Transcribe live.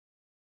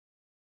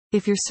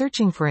If you're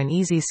searching for an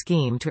easy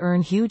scheme to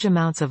earn huge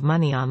amounts of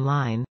money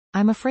online,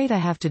 I'm afraid I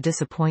have to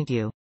disappoint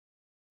you.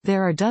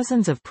 There are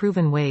dozens of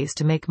proven ways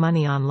to make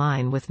money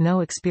online with no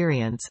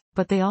experience,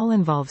 but they all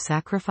involve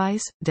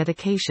sacrifice,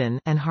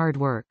 dedication, and hard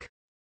work.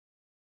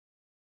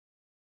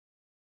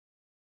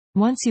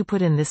 Once you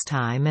put in this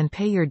time and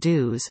pay your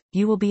dues,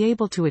 you will be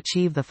able to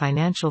achieve the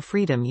financial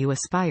freedom you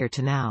aspire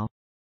to now.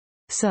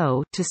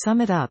 So, to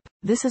sum it up,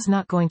 this is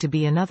not going to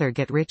be another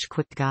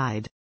get-rich-quick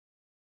guide.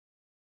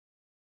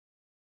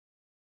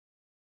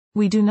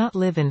 We do not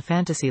live in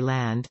fantasy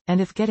land, and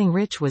if getting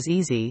rich was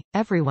easy,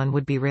 everyone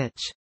would be rich.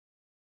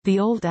 The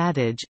old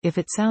adage, if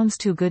it sounds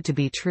too good to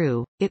be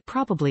true, it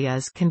probably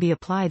is, can be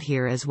applied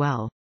here as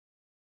well.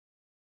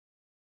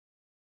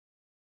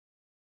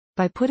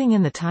 By putting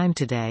in the time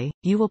today,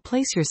 you will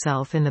place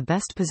yourself in the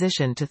best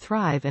position to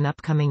thrive in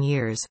upcoming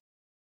years.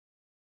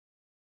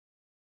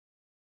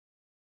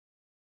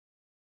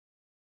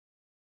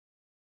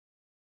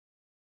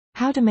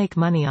 How to make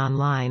money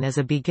online as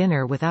a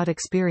beginner without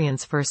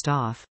experience. First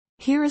off,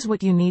 here is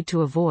what you need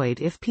to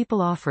avoid. If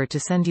people offer to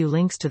send you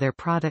links to their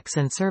products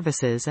and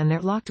services and they're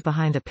locked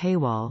behind a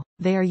paywall,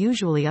 they are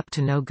usually up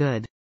to no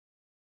good.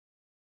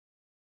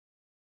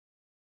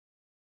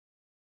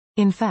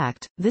 In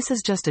fact, this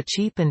is just a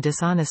cheap and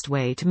dishonest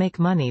way to make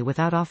money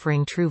without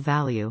offering true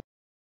value.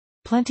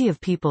 Plenty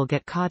of people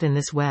get caught in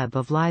this web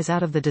of lies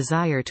out of the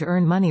desire to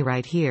earn money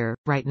right here,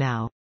 right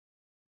now.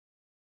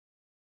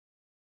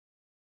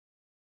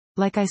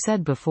 Like I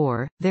said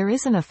before, there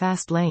isn't a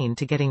fast lane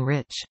to getting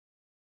rich.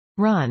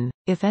 Run.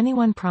 If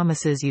anyone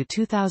promises you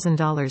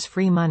 $2,000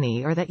 free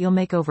money or that you'll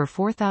make over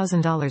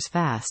 $4,000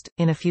 fast,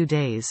 in a few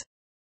days.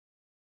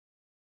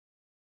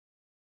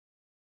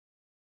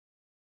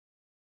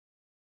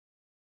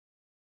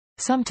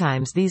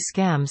 Sometimes these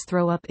scams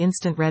throw up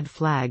instant red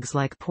flags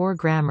like poor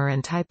grammar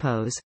and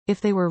typos. If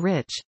they were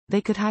rich,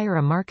 they could hire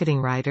a marketing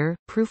writer,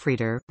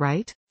 proofreader,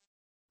 right?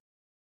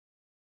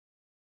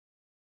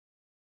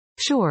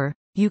 Sure,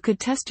 you could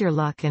test your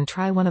luck and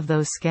try one of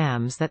those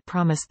scams that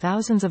promise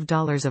thousands of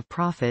dollars of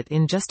profit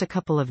in just a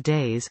couple of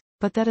days,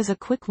 but that is a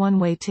quick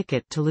one-way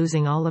ticket to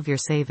losing all of your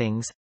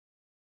savings.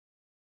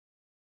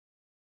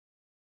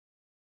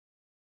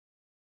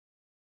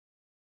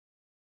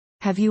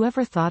 Have you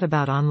ever thought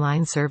about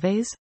online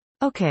surveys?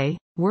 Okay,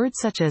 words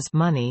such as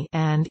money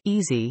and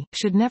easy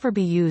should never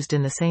be used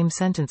in the same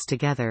sentence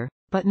together,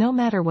 but no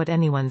matter what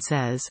anyone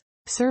says,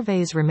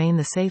 surveys remain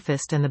the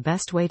safest and the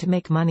best way to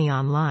make money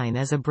online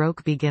as a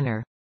broke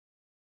beginner.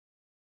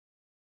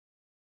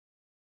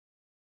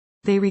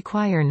 They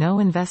require no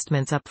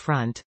investments up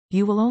front.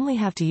 You will only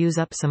have to use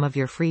up some of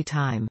your free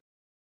time.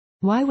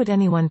 Why would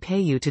anyone pay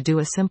you to do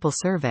a simple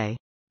survey?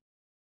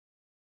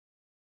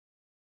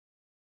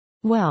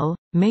 Well,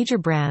 major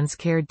brands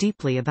care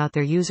deeply about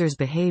their users'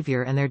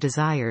 behavior and their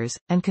desires,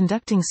 and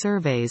conducting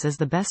surveys is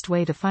the best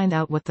way to find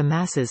out what the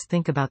masses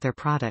think about their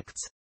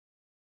products.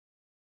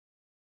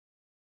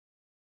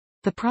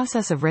 The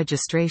process of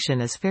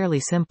registration is fairly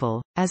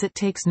simple, as it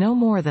takes no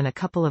more than a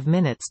couple of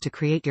minutes to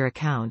create your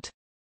account.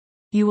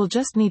 You will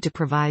just need to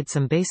provide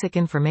some basic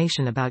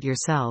information about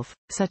yourself,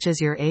 such as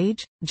your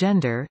age,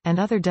 gender, and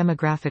other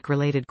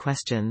demographic-related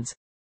questions.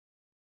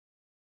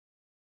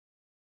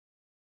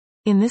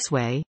 In this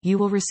way, you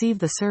will receive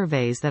the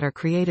surveys that are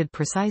created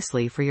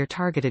precisely for your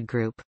targeted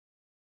group.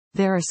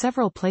 There are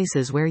several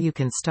places where you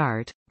can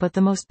start, but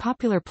the most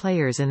popular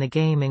players in the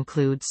game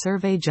include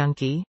Survey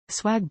Junkie,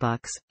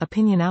 Swagbucks,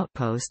 Opinion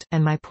Outpost,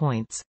 and My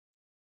Points.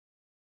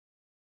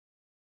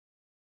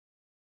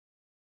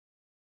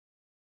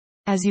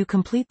 As you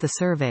complete the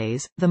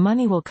surveys, the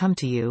money will come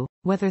to you,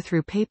 whether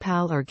through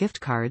PayPal or gift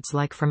cards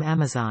like from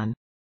Amazon.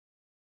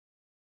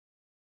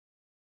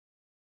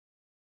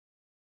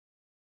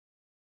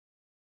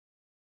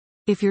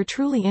 If you're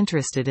truly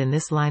interested in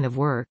this line of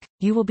work,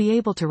 you will be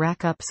able to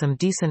rack up some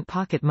decent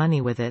pocket money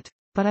with it,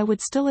 but I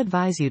would still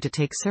advise you to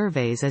take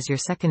surveys as your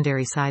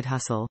secondary side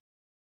hustle.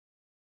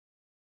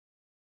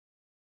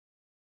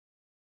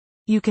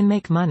 You can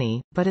make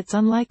money, but it's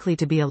unlikely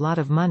to be a lot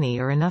of money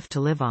or enough to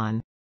live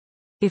on.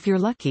 If you're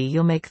lucky,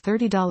 you'll make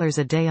 $30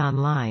 a day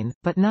online,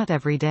 but not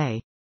every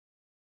day.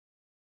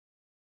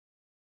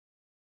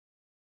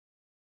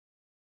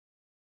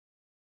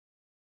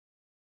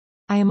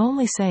 I am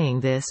only saying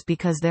this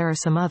because there are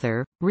some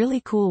other,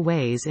 really cool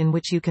ways in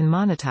which you can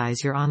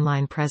monetize your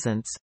online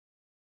presence.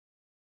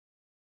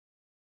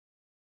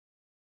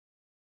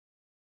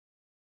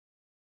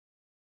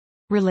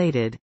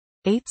 Related.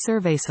 8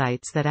 survey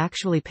sites that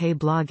actually pay.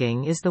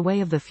 Blogging is the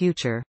way of the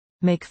future.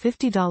 Make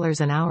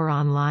 $50 an hour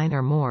online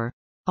or more.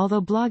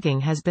 Although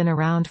blogging has been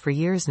around for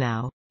years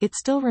now, it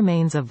still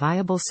remains a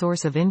viable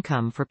source of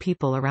income for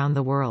people around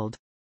the world.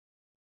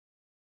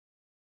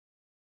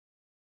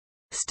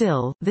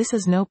 Still, this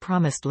is no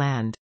promised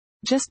land.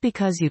 Just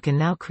because you can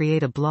now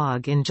create a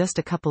blog in just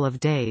a couple of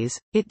days,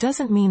 it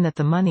doesn't mean that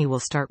the money will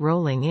start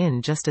rolling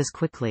in just as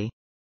quickly.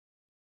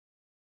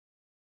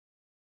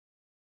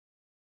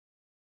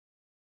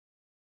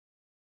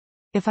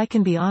 If I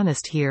can be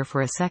honest here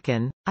for a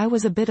second, I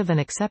was a bit of an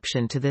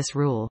exception to this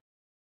rule.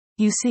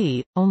 You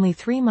see, only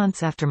 3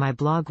 months after my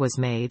blog was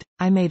made,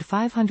 I made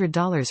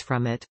 $500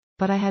 from it,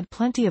 but I had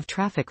plenty of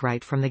traffic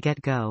right from the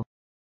get-go.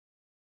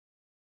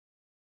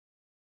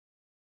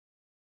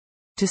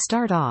 To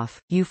start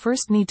off, you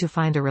first need to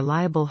find a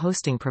reliable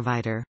hosting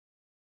provider.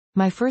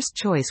 My first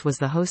choice was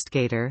the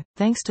HostGator,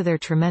 thanks to their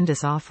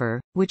tremendous offer,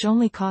 which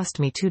only cost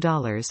me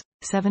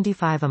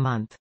 $2.75 a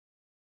month.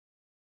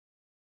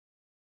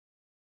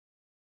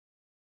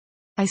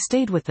 I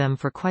stayed with them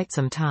for quite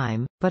some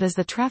time, but as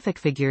the traffic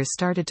figures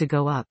started to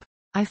go up,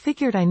 I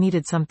figured I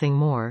needed something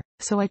more,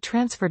 so I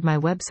transferred my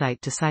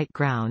website to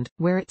SiteGround,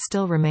 where it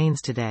still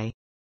remains today.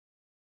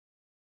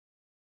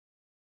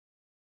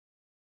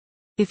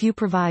 If you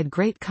provide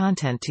great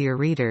content to your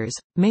readers,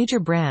 major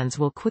brands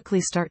will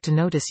quickly start to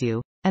notice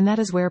you, and that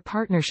is where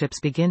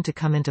partnerships begin to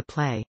come into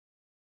play.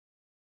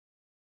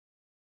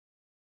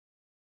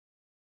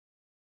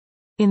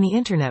 In the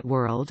internet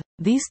world,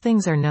 these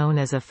things are known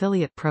as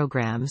affiliate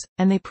programs,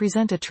 and they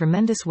present a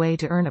tremendous way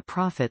to earn a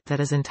profit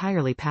that is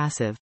entirely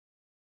passive.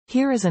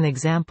 Here is an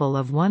example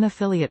of one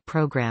affiliate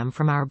program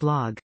from our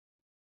blog.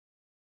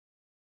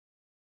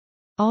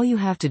 All you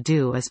have to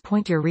do is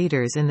point your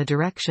readers in the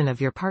direction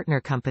of your partner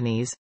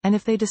companies, and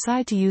if they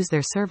decide to use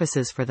their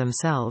services for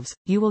themselves,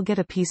 you will get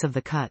a piece of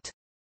the cut.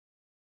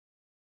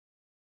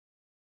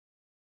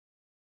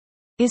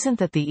 Isn't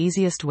that the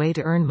easiest way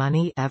to earn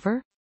money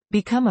ever?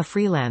 Become a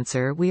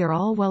freelancer. We are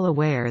all well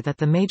aware that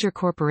the major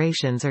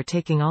corporations are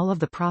taking all of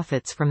the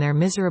profits from their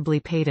miserably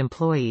paid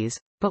employees,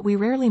 but we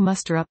rarely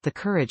muster up the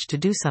courage to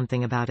do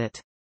something about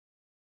it.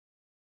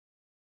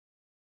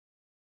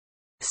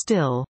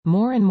 Still,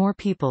 more and more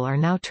people are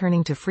now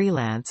turning to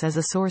freelance as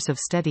a source of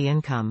steady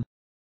income.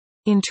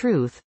 In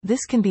truth,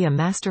 this can be a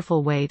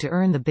masterful way to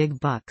earn the big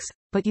bucks,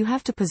 but you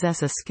have to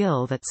possess a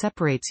skill that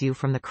separates you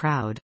from the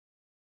crowd.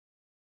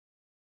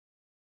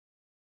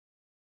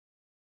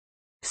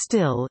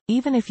 Still,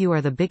 even if you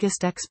are the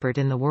biggest expert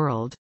in the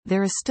world,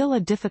 there is still a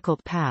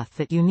difficult path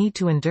that you need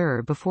to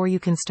endure before you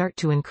can start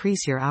to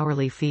increase your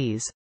hourly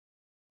fees.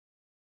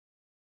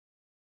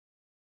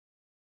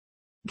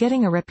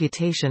 Getting a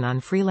reputation on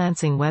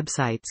freelancing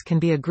websites can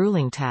be a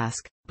grueling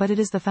task, but it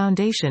is the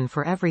foundation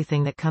for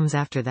everything that comes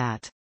after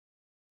that.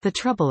 The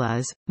trouble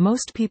is,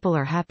 most people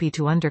are happy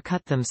to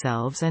undercut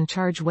themselves and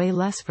charge way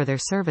less for their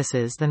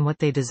services than what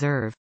they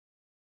deserve.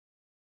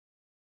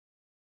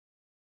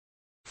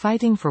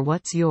 Fighting for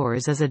what's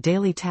yours is a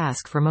daily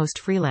task for most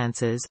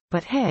freelancers,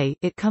 but hey,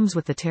 it comes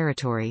with the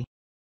territory.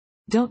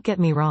 Don't get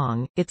me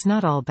wrong, it's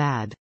not all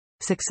bad.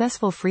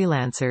 Successful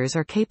freelancers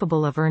are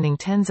capable of earning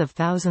tens of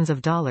thousands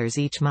of dollars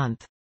each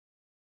month.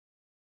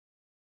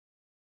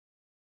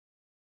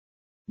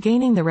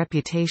 Gaining the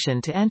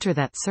reputation to enter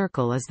that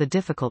circle is the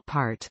difficult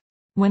part.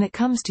 When it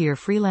comes to your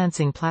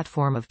freelancing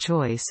platform of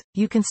choice,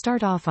 you can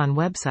start off on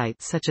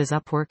websites such as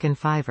Upwork and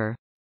Fiverr.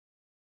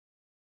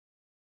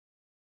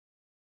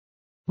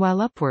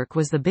 While Upwork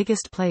was the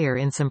biggest player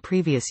in some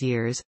previous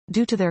years,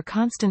 due to their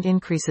constant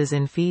increases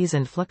in fees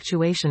and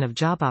fluctuation of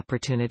job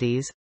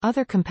opportunities,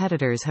 other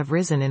competitors have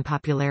risen in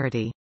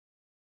popularity.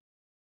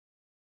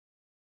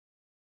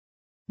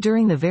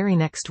 During the very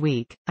next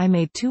week, I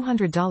made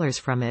 $200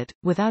 from it,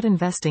 without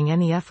investing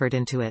any effort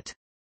into it.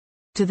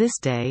 To this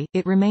day,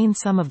 it remains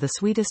some of the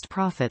sweetest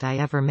profit I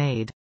ever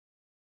made.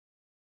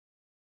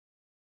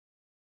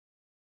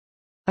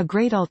 A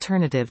great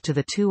alternative to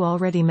the two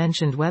already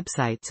mentioned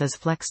websites is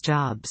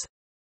FlexJobs.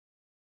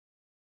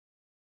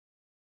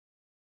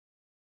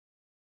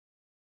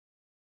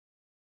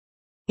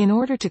 In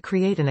order to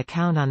create an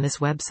account on this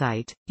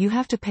website, you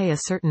have to pay a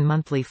certain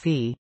monthly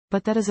fee,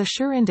 but that is a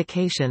sure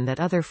indication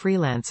that other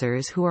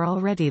freelancers who are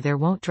already there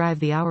won't drive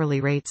the hourly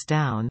rates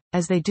down,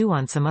 as they do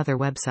on some other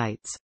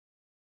websites.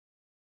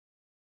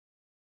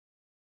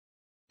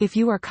 If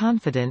you are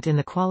confident in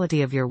the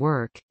quality of your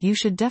work, you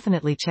should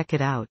definitely check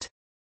it out.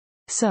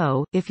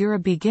 So, if you're a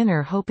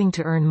beginner hoping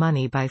to earn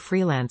money by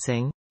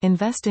freelancing,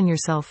 invest in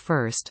yourself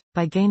first,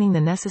 by gaining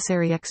the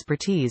necessary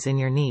expertise in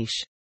your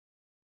niche.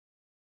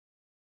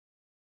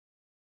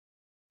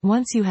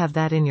 Once you have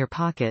that in your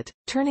pocket,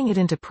 turning it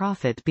into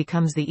profit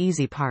becomes the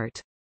easy part.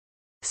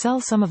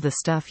 Sell some of the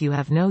stuff you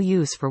have no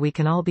use for. We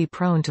can all be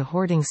prone to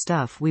hoarding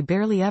stuff we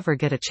barely ever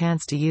get a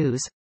chance to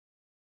use.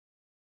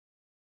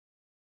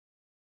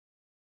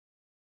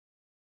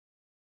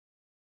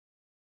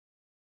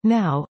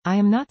 Now, I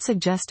am not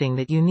suggesting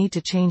that you need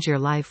to change your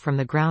life from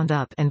the ground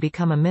up and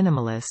become a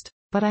minimalist,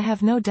 but I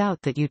have no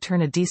doubt that you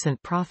turn a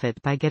decent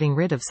profit by getting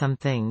rid of some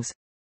things.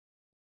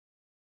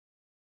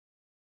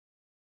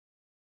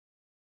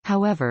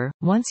 However,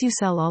 once you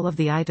sell all of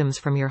the items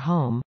from your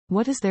home,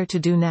 what is there to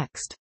do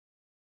next?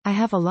 I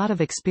have a lot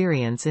of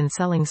experience in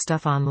selling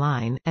stuff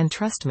online, and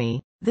trust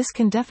me, this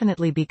can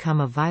definitely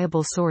become a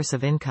viable source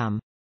of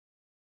income.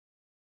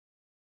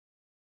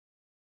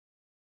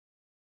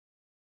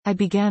 I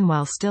began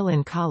while still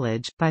in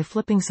college, by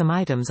flipping some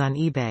items on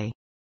eBay.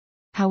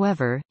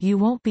 However, you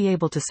won't be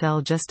able to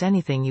sell just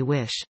anything you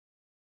wish.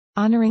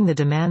 Honoring the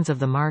demands of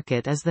the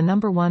market is the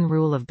 #1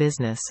 rule of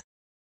business.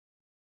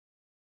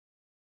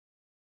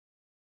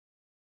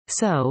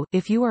 So,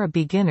 if you are a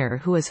beginner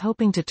who is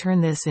hoping to turn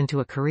this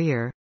into a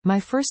career, my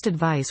first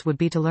advice would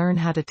be to learn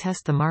how to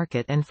test the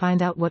market and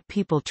find out what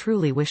people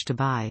truly wish to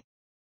buy.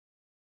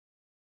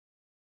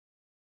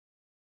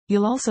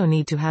 You'll also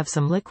need to have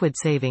some liquid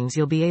savings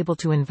you'll be able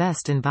to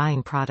invest in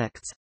buying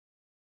products.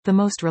 The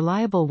most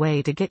reliable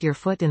way to get your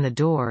foot in the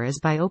door is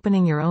by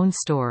opening your own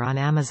store on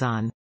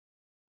Amazon.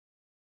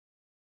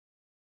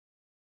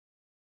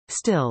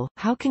 Still,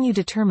 how can you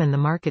determine the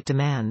market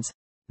demands?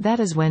 That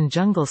is when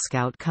Jungle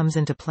Scout comes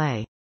into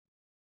play.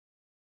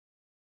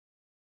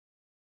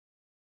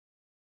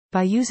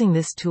 By using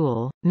this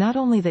tool, not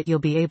only that you'll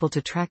be able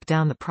to track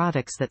down the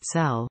products that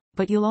sell,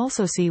 but you'll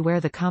also see where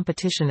the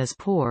competition is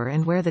poor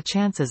and where the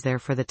chances there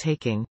for the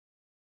taking.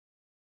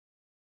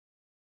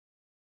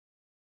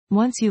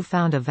 Once you've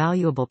found a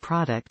valuable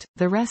product,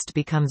 the rest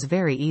becomes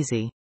very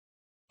easy.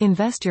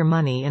 Invest your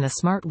money in a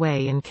smart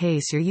way in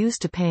case you're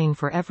used to paying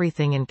for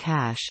everything in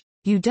cash.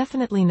 You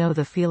definitely know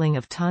the feeling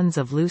of tons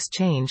of loose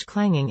change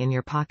clanging in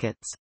your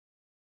pockets.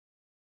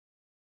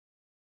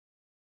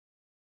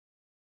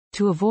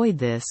 To avoid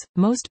this,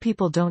 most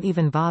people don't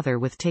even bother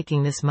with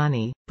taking this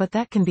money, but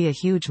that can be a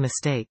huge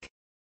mistake.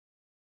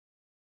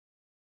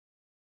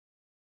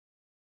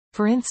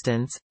 For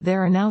instance,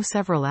 there are now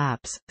several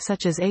apps,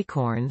 such as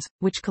Acorns,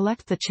 which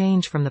collect the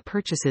change from the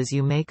purchases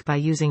you make by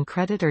using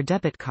credit or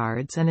debit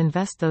cards and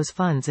invest those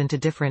funds into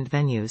different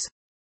venues.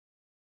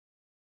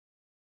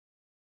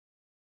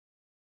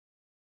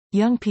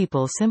 Young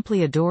people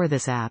simply adore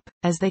this app,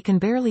 as they can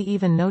barely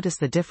even notice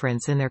the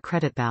difference in their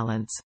credit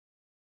balance.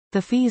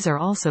 The fees are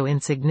also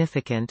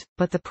insignificant,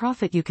 but the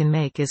profit you can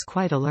make is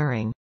quite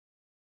alluring.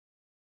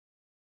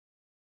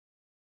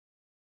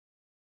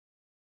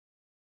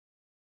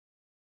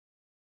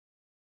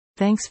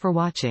 Thanks for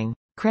watching.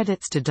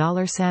 Credits to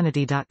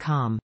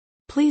 $Sanity.com.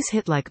 Please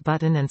hit like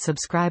button and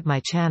subscribe my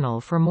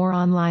channel for more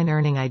online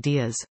earning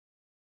ideas.